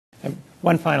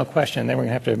one final question, then we're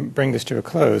going to have to bring this to a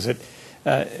close.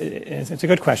 It's a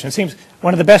good question. It seems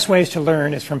one of the best ways to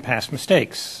learn is from past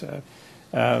mistakes.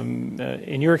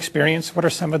 In your experience, what are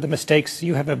some of the mistakes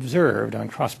you have observed on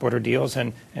cross-border deals,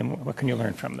 and what can you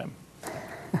learn from them?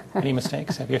 Any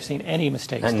mistakes? Have you ever seen any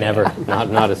mistakes? Never.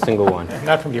 Not a single one.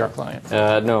 Not from your clients?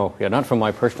 No. Yeah, not from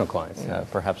my personal clients.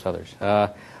 Perhaps others.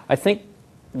 I think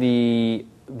the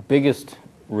biggest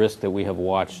risk that we have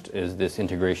watched is this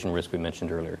integration risk we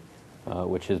mentioned earlier,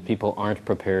 which is people aren't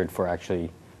prepared for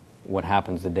actually what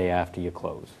happens the day after you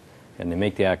close. And they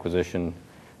make the acquisition.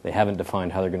 They haven't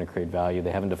defined how they're going to create value.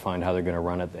 They haven't defined how they're going to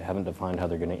run it. They haven't defined how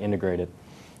they're going to integrate it.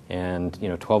 And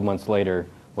 12 months later,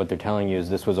 what they're telling you is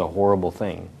this was a horrible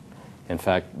thing. In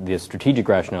fact, the strategic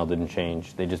rationale didn't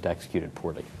change. They just executed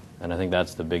poorly. And I think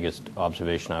that's the biggest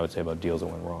observation I would say about deals that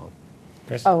went wrong.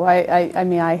 Chris? Oh,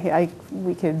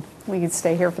 we could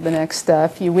stay here for the next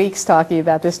few weeks talking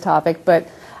about this topic, but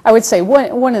I would say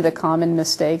one of the common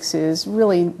mistakes is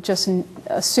really just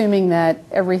assuming that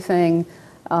everything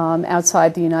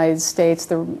outside the United States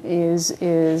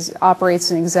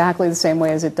operates in exactly the same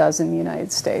way as it does in the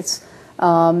United States.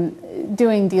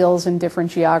 Doing deals in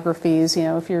different geographies,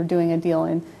 if you're doing a deal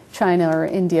in China or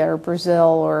India or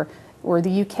Brazil or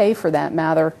the UK for that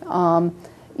matter,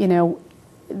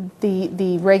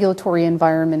 the regulatory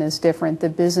environment is different, the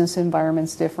business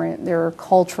environment's different, there are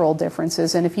cultural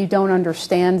differences, and if you don't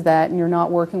understand that and you're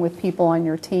not working with people on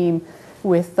your team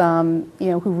with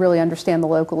who really understand the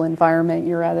local environment,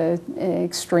 you're at an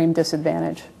extreme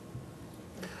disadvantage.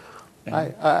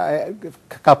 A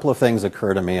couple of things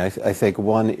occur to me. I think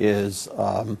one is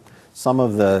some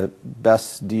of the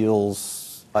best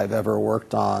deals I've ever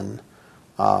worked on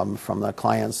from the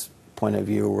client's point of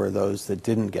view were those that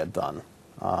didn't get done.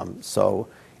 One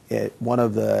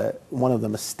of the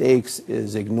mistakes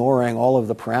is ignoring all of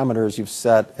the parameters you've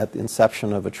set at the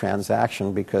inception of a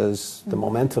transaction because the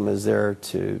momentum is there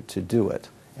to do it.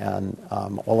 And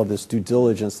all of this due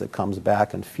diligence that comes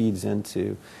back and feeds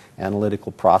into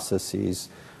analytical processes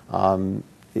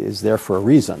is there for a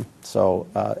reason. So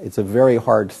it's a very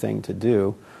hard thing to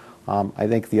do. I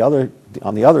think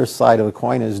on the other side of the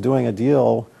coin is doing a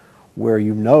deal where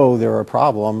there are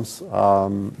problems,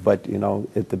 but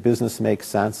the business makes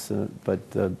sense,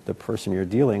 but the person you're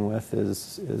dealing with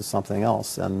is something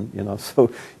else, and so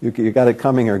you got it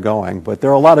coming or going. But there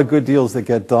are a lot of good deals that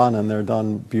get done, and they're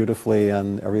done beautifully,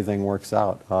 and everything works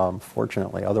out.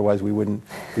 Fortunately, otherwise we wouldn't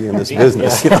be in this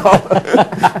business. All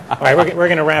right, we're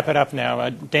going to wrap it up now.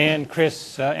 Dan,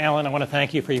 Chris, Alan, I want to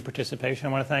thank you for your participation.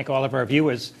 I want to thank all of our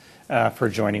viewers for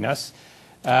joining us.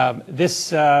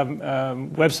 This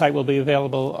website will be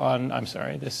available on,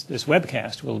 this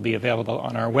webcast will be available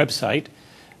on our website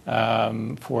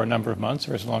for a number of months,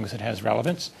 or as long as it has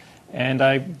relevance. And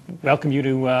I welcome you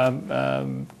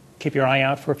to keep your eye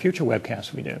out for future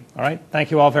webcasts we do. All right?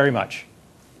 Thank you all very much.